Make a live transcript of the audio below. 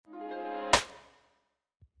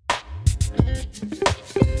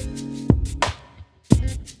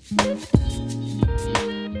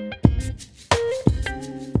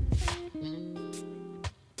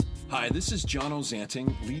Hi, this is John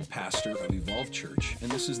Ozanting, lead pastor of Evolve Church, and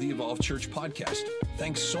this is the Evolve Church podcast.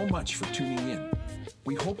 Thanks so much for tuning in.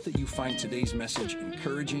 We hope that you find today's message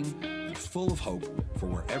encouraging and full of hope for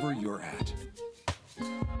wherever you're at.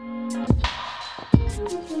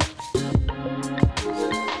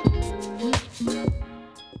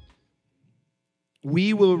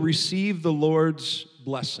 We will receive the Lord's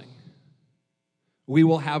blessing. We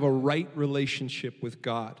will have a right relationship with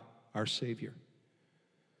God, our Savior.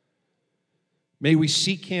 May we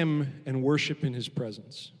seek Him and worship in His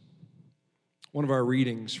presence. One of our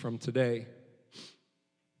readings from today.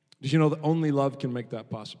 Did you know that only love can make that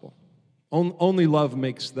possible? Only love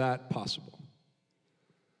makes that possible.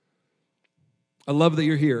 I love that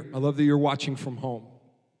you're here. I love that you're watching from home.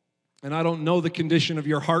 And I don't know the condition of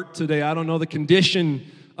your heart today. I don't know the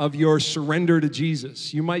condition of your surrender to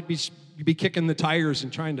Jesus. You might be kicking the tires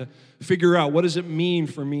and trying to figure out, what does it mean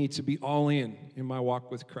for me to be all in my walk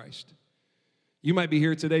with Christ? You might be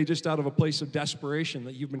here today just out of a place of desperation,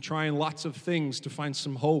 that you've been trying lots of things to find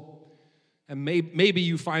some hope. And maybe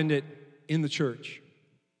you find it in the church.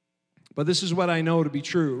 But this is what I know to be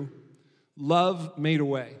true. Love made a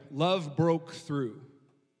way. Love broke through.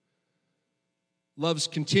 Love's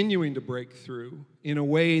continuing to break through in a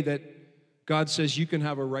way that God says you can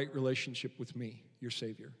have a right relationship with me, your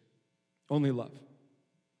Savior. Only love.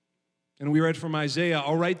 And we read from Isaiah,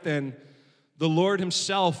 all right then, the Lord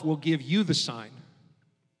Himself will give you the sign.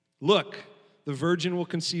 Look, the virgin will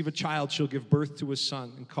conceive a child, she'll give birth to a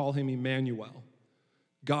son, and call him Emmanuel,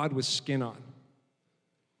 God with skin on.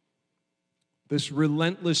 This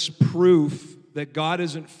relentless proof that God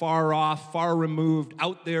isn't far off, far removed,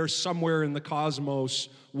 out there somewhere in the cosmos,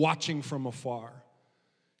 watching from afar.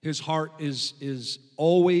 His heart is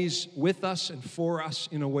always with us and for us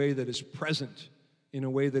in a way that is present, in a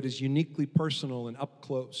way that is uniquely personal and up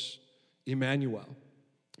close. Emmanuel.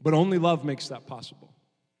 But only love makes that possible.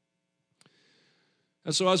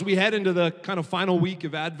 And so as we head into the kind of final week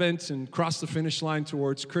of Advent and cross the finish line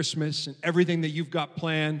towards Christmas and everything that you've got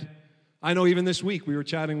planned, I know even this week we were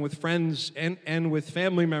chatting with friends and with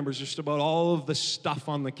family members just about all of the stuff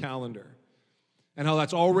on the calendar and how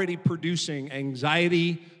that's already producing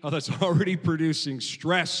anxiety, how that's already producing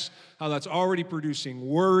stress, how that's already producing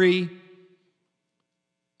worry.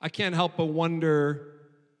 I can't help but wonder,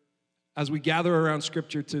 as we gather around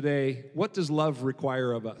Scripture today, what does love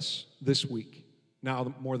require of us this week,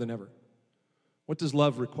 now more than ever? What does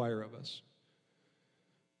love require of us?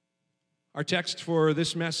 Our text for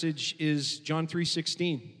this message is John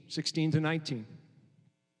 3:16, 16 to 19.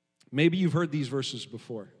 Maybe you've heard these verses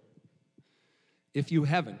before. If you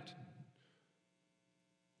haven't,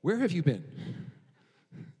 where have you been?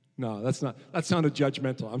 No, that sounded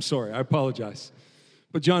judgmental. I'm sorry, I apologize.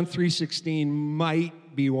 But John 3:16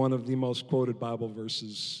 might be one of the most quoted Bible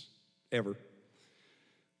verses ever.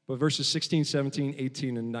 But verses 16, 17,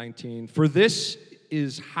 18, and 19. For this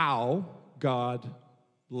is how God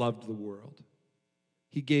loved the world.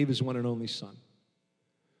 He gave His one and only Son,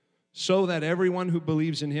 so that everyone who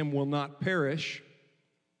believes in Him will not perish,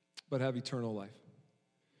 but have eternal life.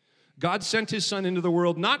 God sent His Son into the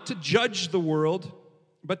world not to judge the world,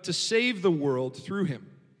 but to save the world through Him.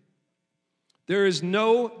 There is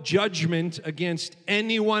no judgment against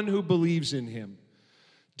anyone who believes in Him.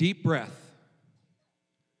 Deep breath.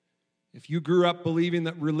 If you grew up believing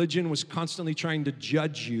that religion was constantly trying to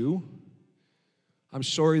judge you, I'm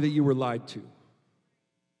sorry that you were lied to.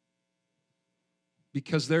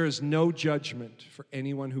 Because there is no judgment for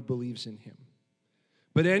anyone who believes in Him.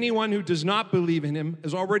 But anyone who does not believe in Him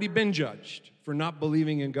has already been judged for not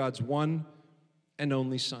believing in God's one and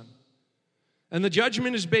only Son. And the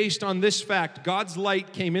judgment is based on this fact: God's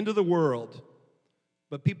light came into the world,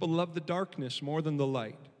 but people loved the darkness more than the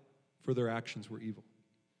light, for their actions were evil.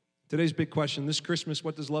 Today's big question this Christmas: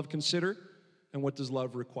 what does love consider and what does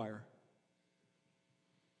love require?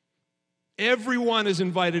 Everyone is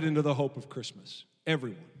invited into the hope of Christmas.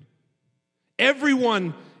 Everyone.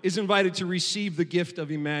 Everyone is invited to receive the gift of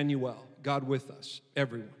Emmanuel, God with us.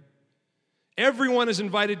 Everyone. Everyone is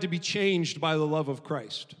invited to be changed by the love of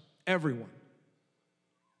Christ. Everyone.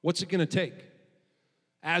 What's it going to take?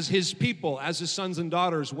 As His people, as His sons and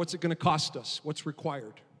daughters, what's it going to cost us? What's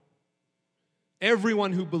required?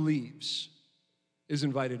 Everyone who believes is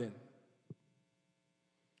invited in.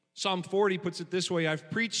 Psalm 40 puts it this way: I've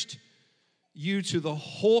preached you to the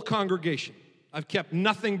whole congregation. I've kept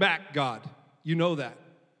nothing back, God. You know that.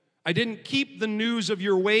 I didn't keep the news of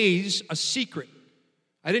your ways a secret.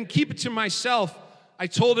 I didn't keep it to myself. I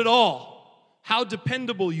told it all how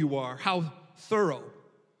dependable you are, how thorough.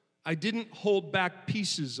 I didn't hold back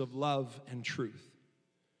pieces of love and truth.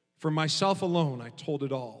 For myself alone, I told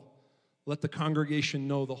it all. Let the congregation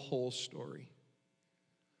know the whole story.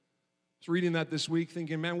 I was reading that this week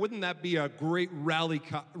thinking, man, wouldn't that be a great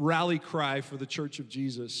rally cry for the Church of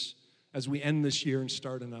Jesus as we end this year and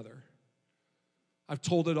start another? I've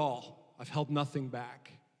told it all. I've held nothing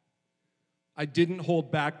back. I didn't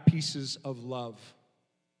hold back pieces of love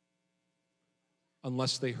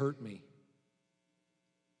unless they hurt me.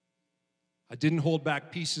 I didn't hold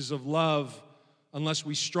back pieces of love unless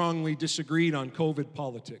we strongly disagreed on COVID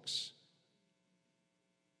politics.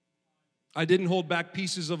 I didn't hold back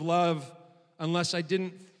pieces of love unless I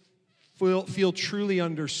didn't feel truly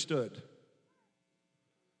understood.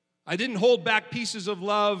 I didn't hold back pieces of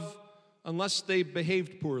love unless they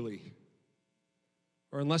behaved poorly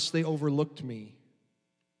or unless they overlooked me.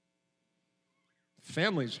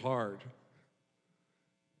 Family's hard.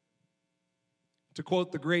 To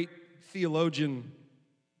quote the great theologian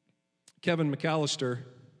Kevin McAllister,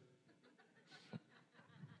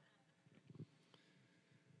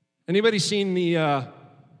 anybody seen the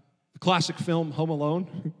classic film Home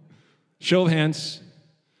Alone? Show of hands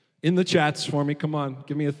in the chats for me. Come on,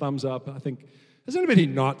 give me a thumbs up. I think, has anybody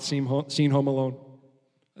not seen Home Alone?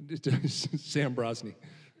 Sam Brosny.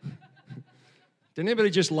 Did anybody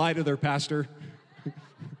just lie to their pastor?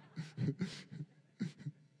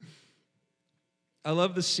 I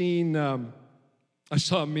love the scene. I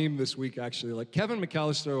saw a meme this week, actually. Like, Kevin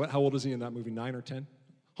McAllister, how old is he in that movie, 9 or 10?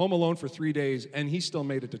 Home alone for 3 days, and he still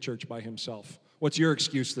made it to church by himself. What's your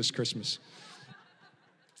excuse this Christmas?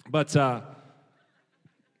 But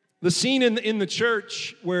the scene in the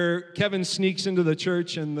church where Kevin sneaks into the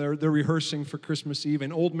church and they're rehearsing for Christmas Eve,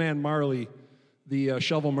 and Old Man Marley, the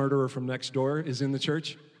shovel murderer from next door, is in the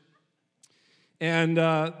church. And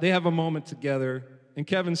they have a moment together, and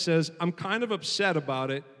Kevin says, I'm kind of upset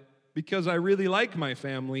about it because I really like my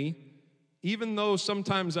family, even though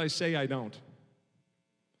sometimes I say I don't.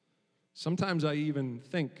 Sometimes I even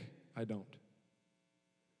think I don't.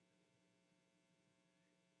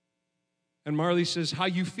 And Marley says, how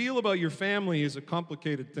you feel about your family is a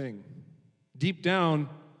complicated thing. Deep down,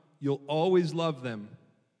 you'll always love them,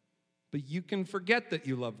 but you can forget that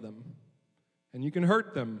you love them, and you can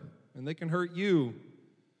hurt them, and they can hurt you.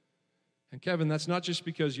 And Kevin, that's not just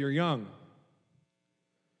because you're young.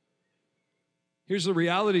 Here's the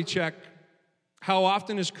reality check. How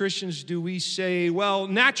often as Christians do we say, well,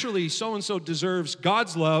 naturally, so-and-so deserves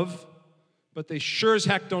God's love, but they sure as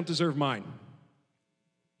heck don't deserve mine.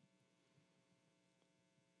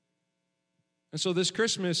 And so this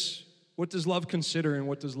Christmas, what does love consider and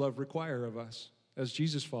what does love require of us as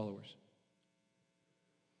Jesus followers?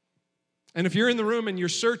 And if you're in the room and you're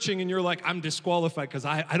searching and you're like, I'm disqualified because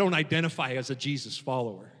I don't identify as a Jesus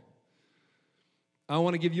follower, I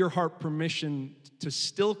want to give your heart permission to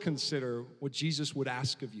still consider what Jesus would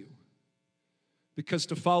ask of you. Because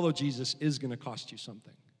to follow Jesus is going to cost you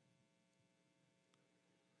something.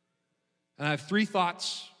 And I have 3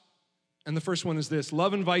 thoughts. And the first one is this: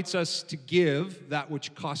 love invites us to give that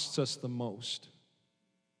which costs us the most.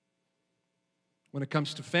 When it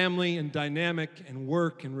comes to family and dynamic and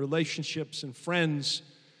work and relationships and friends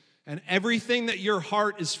and everything that your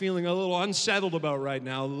heart is feeling a little unsettled about right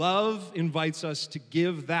now, love invites us to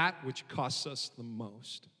give that which costs us the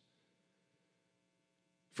most.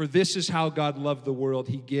 For this is how God loved the world.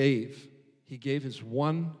 He gave his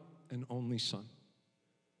one and only Son,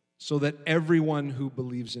 so that everyone who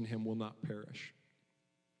believes in him will not perish.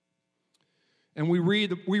 And we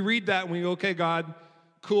read that and we go, okay, God,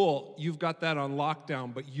 cool, you've got that on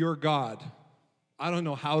lockdown, but you're God. I don't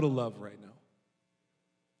know how to love right now.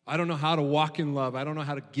 I don't know how to walk in love. I don't know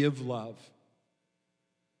how to give love.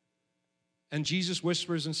 And Jesus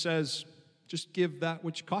whispers and says, just give that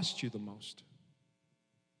which costs you the most.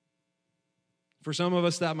 For some of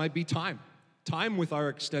us, that might be time. Time with our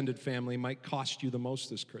extended family might cost you the most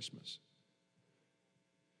this Christmas.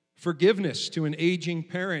 Forgiveness to an aging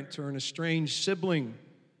parent or an estranged sibling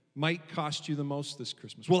might cost you the most this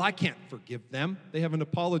Christmas. Well, I can't forgive them. They haven't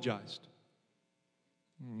apologized.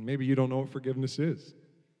 Maybe you don't know what forgiveness is.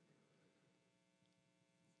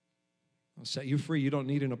 I'll set you free. You don't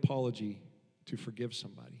need an apology to forgive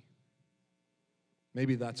somebody.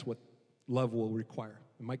 Maybe that's what love will require.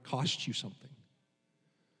 It might cost you something.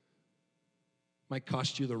 It might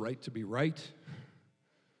cost you the right to be right.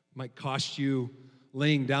 It might cost you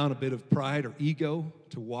laying down a bit of pride or ego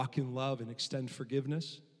to walk in love and extend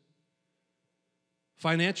forgiveness.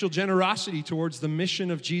 Financial generosity towards the mission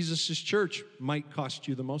of Jesus' church might cost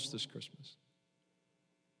you the most this Christmas.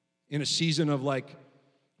 In a season of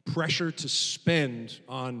pressure to spend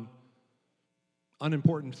on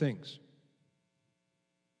unimportant things.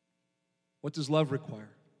 What does love require?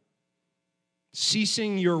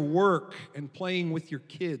 Ceasing your work and playing with your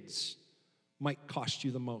kids might cost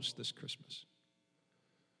you the most this Christmas.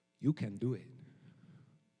 You can do it.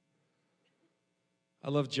 I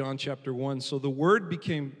love John chapter 1. So the Word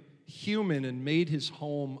became human and made his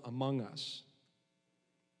home among us.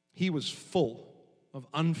 He was full of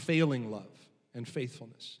unfailing love and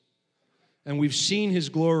faithfulness. And we've seen his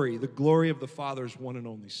glory, the glory of the Father's one and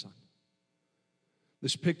only Son.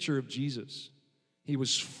 This picture of Jesus, he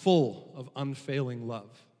was full of unfailing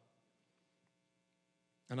love.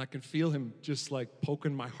 And I can feel him just like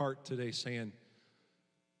poking my heart today saying,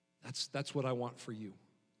 that's what I want for you.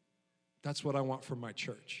 That's what I want for my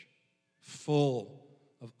church. Full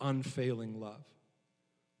of unfailing love.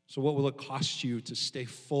 So what will it cost you to stay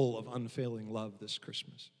full of unfailing love this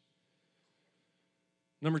Christmas?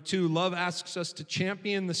 Number 2, love asks us to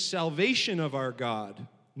champion the salvation of our God,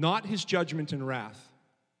 not his judgment and wrath.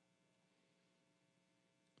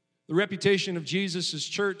 The reputation of Jesus'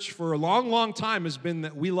 church for a long, long time has been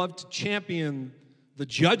that we love to champion the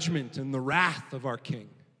judgment and the wrath of our King.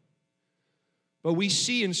 But we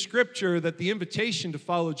see in Scripture that the invitation to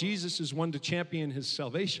follow Jesus is one to champion his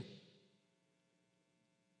salvation.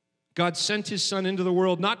 God sent his Son into the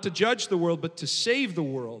world not to judge the world, but to save the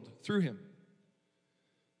world through him.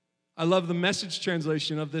 I love the Message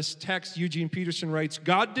translation of this text. Eugene Peterson writes,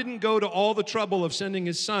 God didn't go to all the trouble of sending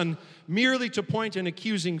his Son merely to point an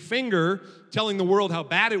accusing finger, telling the world how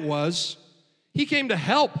bad it was. He came to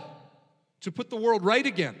help, to put the world right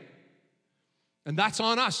again. And that's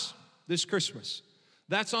on us this Christmas.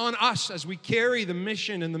 That's on us as we carry the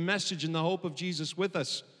mission and the message and the hope of Jesus with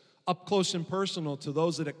us up close and personal to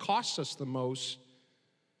those that it costs us the most.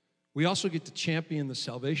 We also get to champion the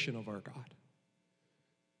salvation of our God.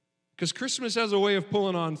 Because Christmas has a way of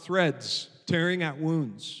pulling on threads, tearing at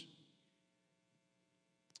wounds.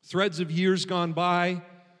 Threads of years gone by,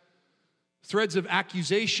 threads of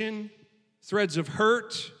accusation, threads of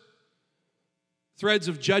hurt, threads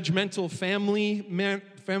of judgmental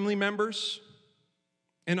family members.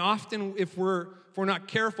 And often, if we're not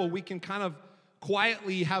careful, we can kind of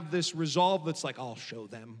quietly have this resolve that's like, I'll show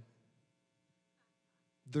them.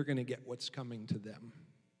 They're going to get what's coming to them.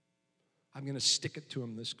 I'm going to stick it to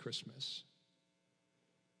them this Christmas.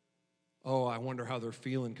 Oh, I wonder how they're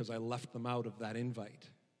feeling because I left them out of that invite.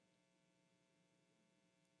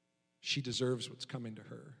 She deserves what's coming to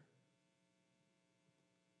her.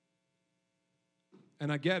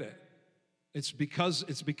 And I get it. It's because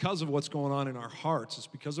of what's going on in our hearts. It's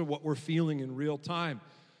because of what we're feeling in real time.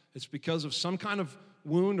 It's because of some kind of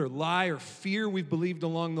wound or lie or fear we've believed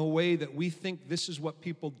along the way that we think this is what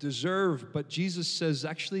people deserve. But Jesus says,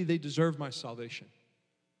 actually, they deserve my salvation.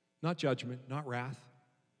 Not judgment, not wrath.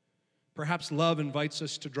 Perhaps love invites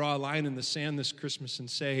us to draw a line in the sand this Christmas and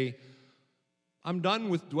say, I'm done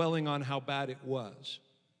with dwelling on how bad it was.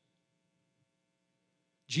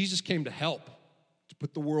 Jesus came to help, to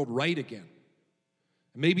put the world right again.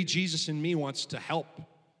 And maybe Jesus in me wants to help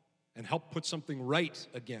and help put something right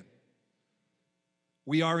again.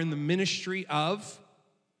 We are in the ministry of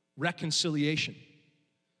reconciliation.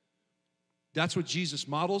 That's what Jesus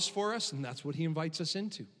models for us, and that's what he invites us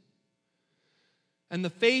into. And the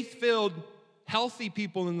faith-filled, healthy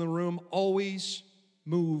people in the room always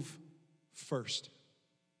move first.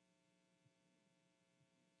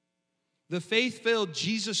 The faith-filled,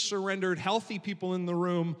 Jesus-surrendered, healthy people in the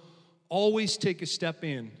room always take a step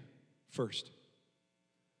in first.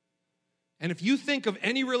 And if you think of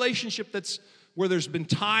any relationship that's where there's been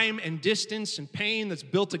time and distance and pain that's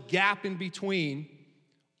built a gap in between,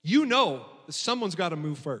 you know that someone's got to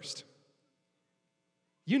move first.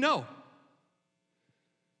 You know.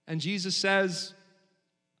 And Jesus says,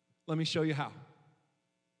 let me show you how.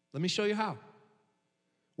 Let me show you how.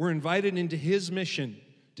 We're invited into his mission,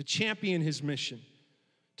 to champion his mission,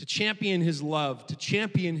 to champion his love, to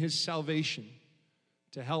champion his salvation,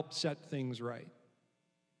 to help set things right.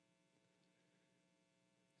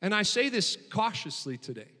 And I say this cautiously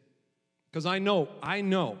today, because I know,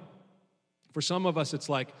 for some of us it's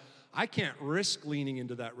like, I can't risk leaning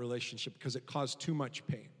into that relationship because it caused too much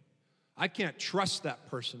pain. I can't trust that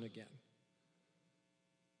person again.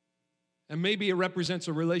 And maybe it represents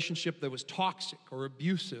a relationship that was toxic or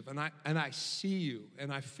abusive, and I see you,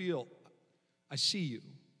 and I see you.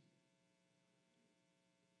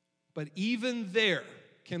 But even there,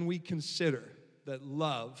 can we consider that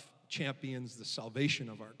love champions the salvation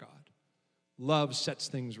of our God? Love sets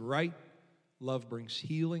things right. Love brings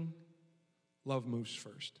healing. Love moves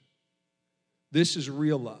first. This is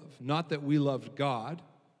real love. Not that we loved God,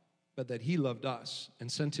 but that he loved us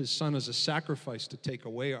and sent his Son as a sacrifice to take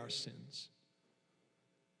away our sins.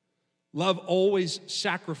 Love always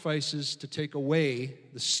sacrifices to take away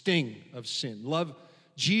the sting of sin.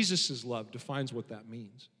 Jesus' love defines what that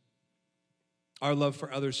means. Our love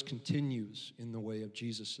for others continues in the way of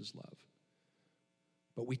Jesus' love.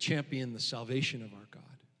 But we champion the salvation of our God.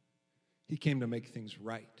 He came to make things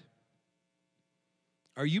right.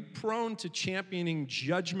 Are you prone to championing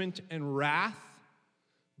judgment and wrath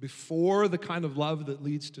before the kind of love that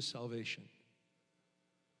leads to salvation?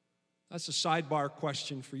 That's a sidebar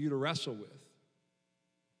question for you to wrestle with.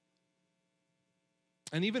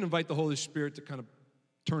 And even invite the Holy Spirit to kind of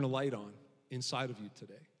turn a light on inside of you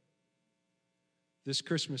today. This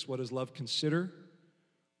Christmas, what does love consider?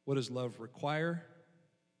 What does love require?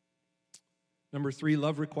 Number 3,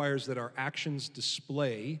 love requires that our actions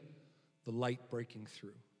display the light breaking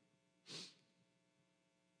through.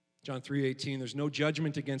 John 3:18, there's no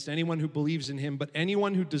judgment against anyone who believes in him, but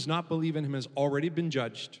anyone who does not believe in him has already been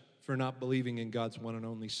judged for not believing in God's one and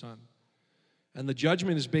only Son. And the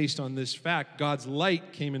judgment is based on this fact: God's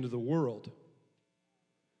light came into the world.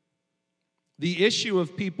 The issue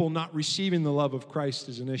of people not receiving the love of Christ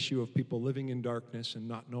is an issue of people living in darkness and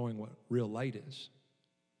not knowing what real light is.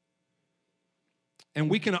 And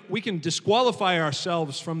we can disqualify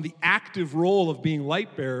ourselves from the active role of being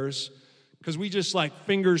light bearers because we just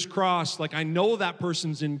fingers crossed, I know that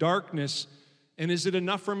person's in darkness, and is it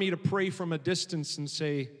enough for me to pray from a distance and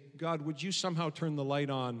say, God, would you somehow turn the light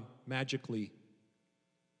on magically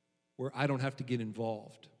where I don't have to get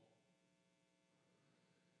involved?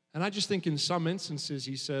 And I just think in some instances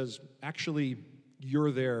he says, actually,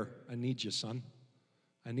 you're there. I need you, son.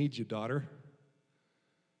 I need you, daughter.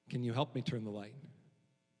 Can you help me turn the light?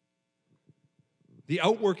 The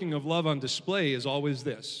outworking of love on display is always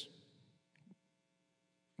this.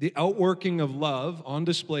 The outworking of love on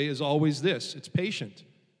display is always this. It's patient.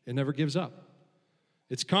 It never gives up.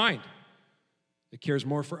 It's kind. It cares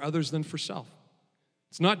more for others than for self.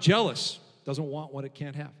 It's not jealous. It doesn't want what it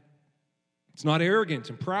can't have. It's not arrogant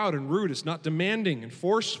and proud and rude. It's not demanding and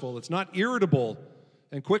forceful. It's not irritable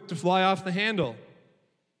and quick to fly off the handle.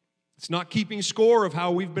 It's not keeping score of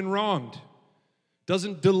how we've been wronged. It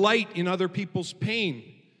doesn't delight in other people's pain.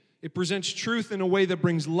 It presents truth in a way that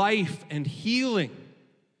brings life and healing.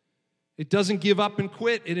 It doesn't give up and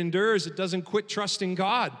quit. It endures. It doesn't quit trusting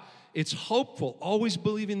God. It's hopeful, always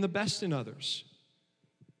believing the best in others.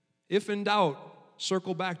 If in doubt,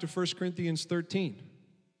 circle back to 1 Corinthians 13.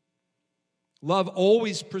 Love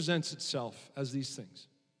always presents itself as these things.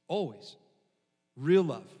 Always. Real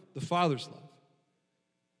love. The Father's love.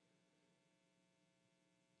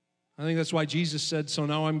 I think that's why Jesus said, so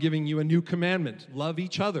now I'm giving you a new commandment. Love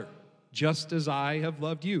each other, just as I have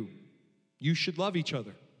loved you. You should love each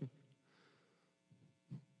other.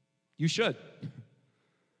 You should.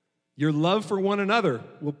 Your love for one another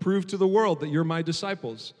will prove to the world that you're my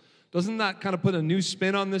disciples. Doesn't that kind of put a new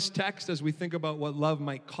spin on this text as we think about what love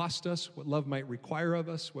might cost us, what love might require of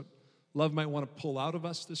us, what love might want to pull out of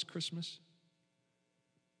us this Christmas?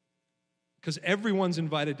 Because everyone's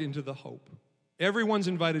invited into the hope. Everyone's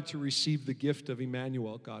invited to receive the gift of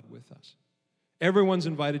Emmanuel, God with us. Everyone's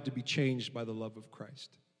invited to be changed by the love of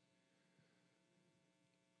Christ.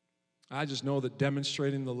 I just know that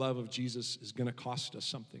demonstrating the love of Jesus is going to cost us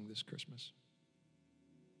something this Christmas.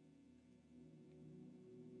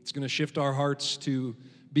 It's going to shift our hearts to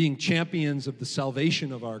being champions of the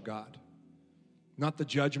salvation of our God, not the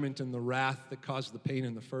judgment and the wrath that caused the pain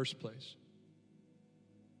in the first place.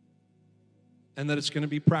 And that it's going to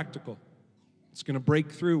be practical. It's going to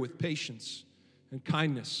break through with patience and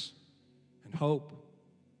kindness and hope,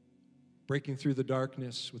 breaking through the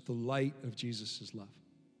darkness with the light of Jesus' love.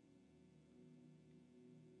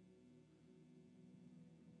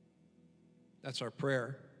 That's our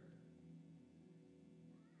prayer.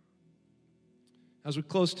 As we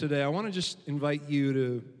close today, I want to just invite you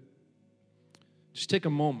to just take a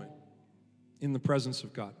moment in the presence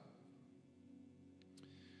of God.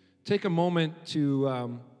 Take a moment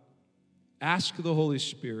to ask the Holy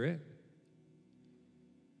Spirit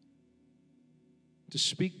to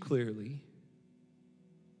speak clearly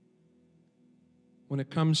when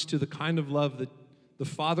it comes to the kind of love that the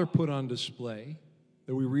Father put on display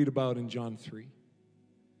that we read about in John 3.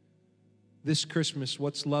 This Christmas,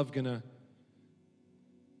 what's love going to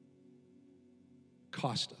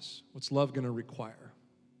cost us? What's love going to require?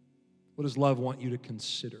 What does love want you to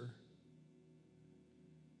consider?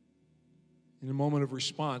 In a moment of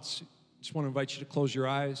response, I just want to invite you to close your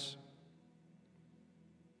eyes.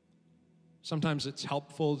 Sometimes it's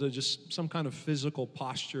helpful to just some kind of physical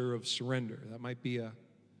posture of surrender. That might be a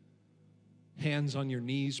hands on your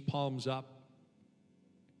knees, palms up.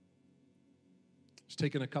 Just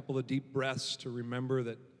taking a couple of deep breaths to remember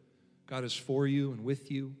that God is for you and with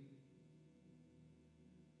you.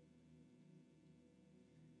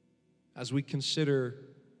 As we consider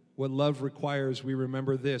what love requires, we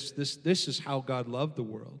remember this. This is how God loved the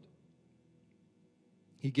world.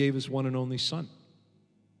 He gave his one and only Son,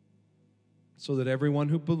 so that everyone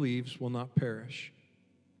who believes will not perish,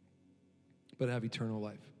 but have eternal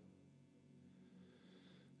life.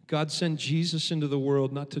 God sent Jesus into the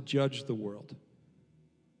world not to judge the world,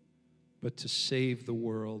 but to save the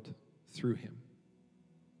world through him.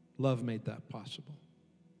 Love made that possible.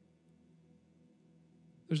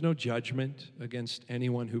 There's no judgment against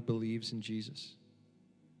anyone who believes in Jesus.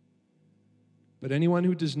 But anyone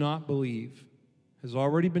who does not believe has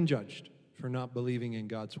already been judged for not believing in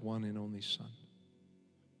God's one and only Son.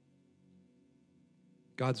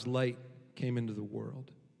 God's light came into the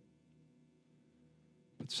world.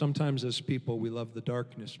 But sometimes as people, we love the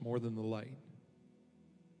darkness more than the light.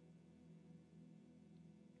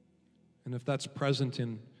 And if that's present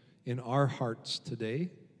in our hearts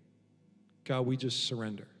today, God, we just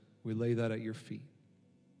surrender. We lay that at your feet.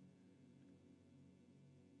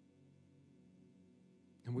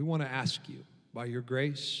 And we want to ask you, by your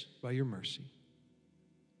grace, by your mercy,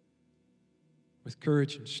 with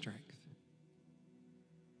courage and strength,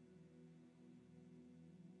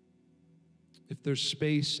 if there's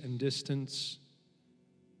space and distance,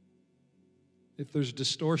 if there's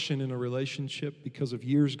distortion in a relationship because of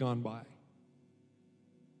years gone by,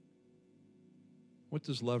 what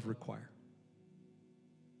does love require?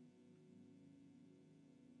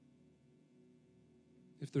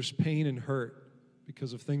 If there's pain and hurt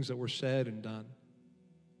because of things that were said and done,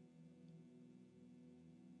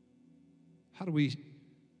 how do we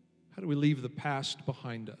leave the past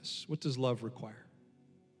behind us? What does love require?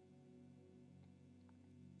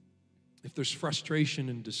 If there's frustration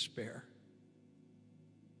and despair,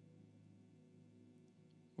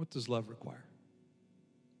 what does love require?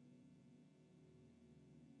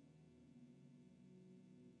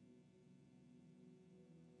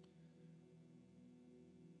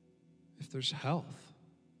 If there's health,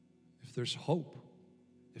 if there's hope,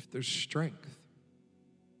 if there's strength,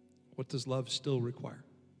 what does love still require?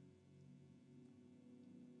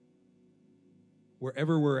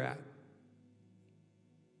 Wherever we're at,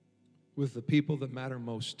 with the people that matter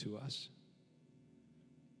most to us,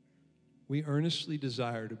 we earnestly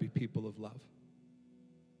desire to be people of love.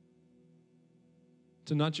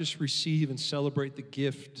 To not just receive and celebrate the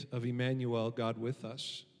gift of Emmanuel, God with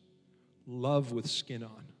us, love with skin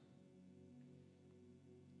on,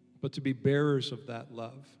 but to be bearers of that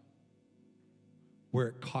love where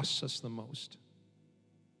it costs us the most.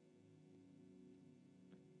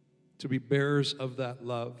 To be bearers of that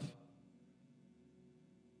love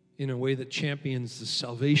in a way that champions the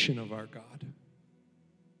salvation of our God.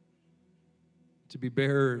 To be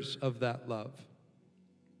bearers of that love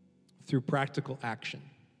through practical action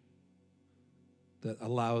that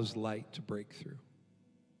allows light to break through.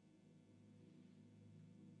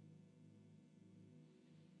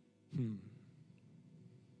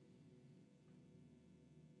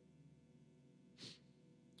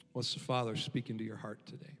 What's the Father speaking to your heart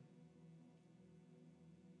today?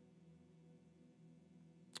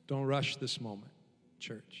 Don't rush this moment,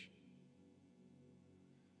 church.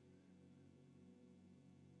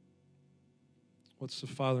 What's the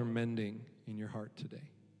Father mending in your heart today?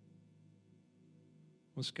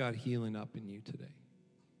 What's God healing up in you today?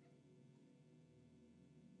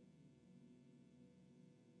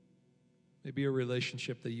 Maybe a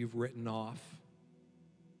relationship that you've written off.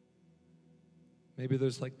 Maybe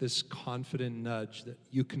there's like this confident nudge that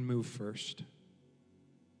you can move first.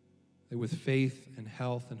 That with faith and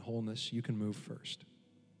health and wholeness, you can move first.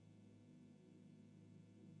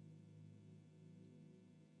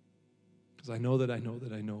 Because I know that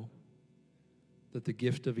the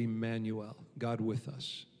gift of Emmanuel, God with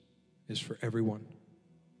us, is for everyone.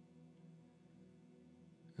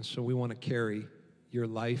 And so we want to carry your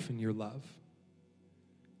life and your love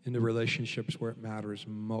into relationships where it matters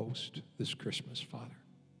most this Christmas, Father.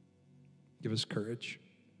 Give us courage.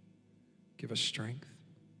 Give us strength.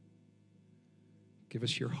 Give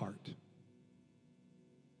us your heart.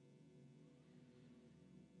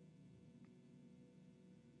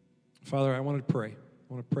 Father, I want to pray.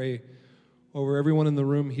 I want to pray over everyone in the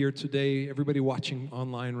room here today, everybody watching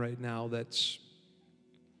online right now that's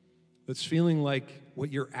feeling like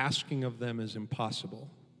what you're asking of them is impossible.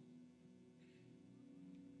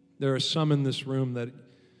 There are some in this room that,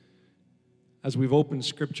 as we've opened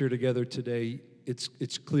Scripture together today,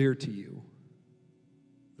 it's clear to you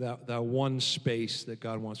that one space that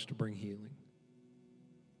God wants to bring healing.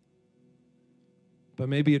 But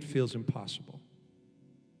maybe it feels impossible.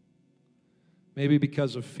 Maybe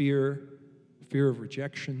because of fear of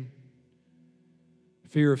rejection,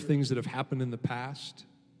 fear of things that have happened in the past,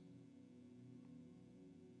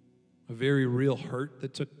 a very real hurt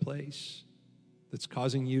that took place that's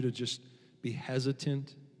causing you to just be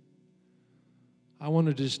hesitant. I want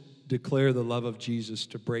to just declare the love of Jesus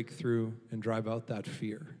to break through and drive out that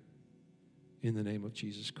fear in the name of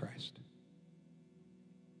Jesus Christ.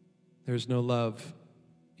 There's no love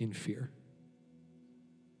in fear.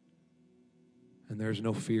 And there's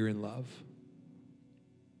no fear in love.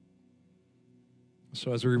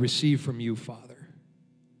 So as we receive from you, Father,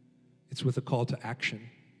 it's with a call to action.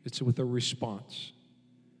 It's with a response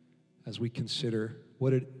as we consider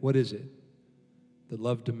what is it that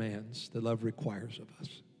love demands, that love requires of us.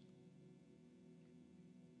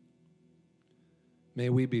 May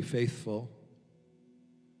we be faithful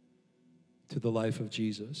to the life of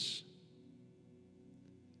Jesus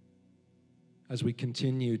as we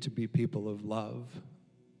continue to be people of love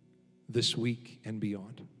this week and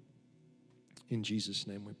beyond. In Jesus'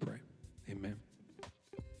 name we pray. Amen.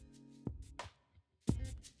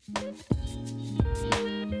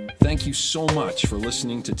 Thank you so much for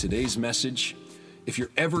listening to today's message. If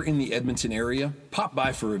you're ever in the Edmonton area, pop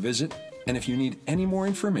by for a visit. And if you need any more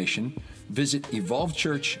information, visit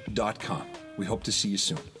evolvechurch.com. We hope to see you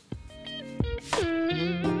soon.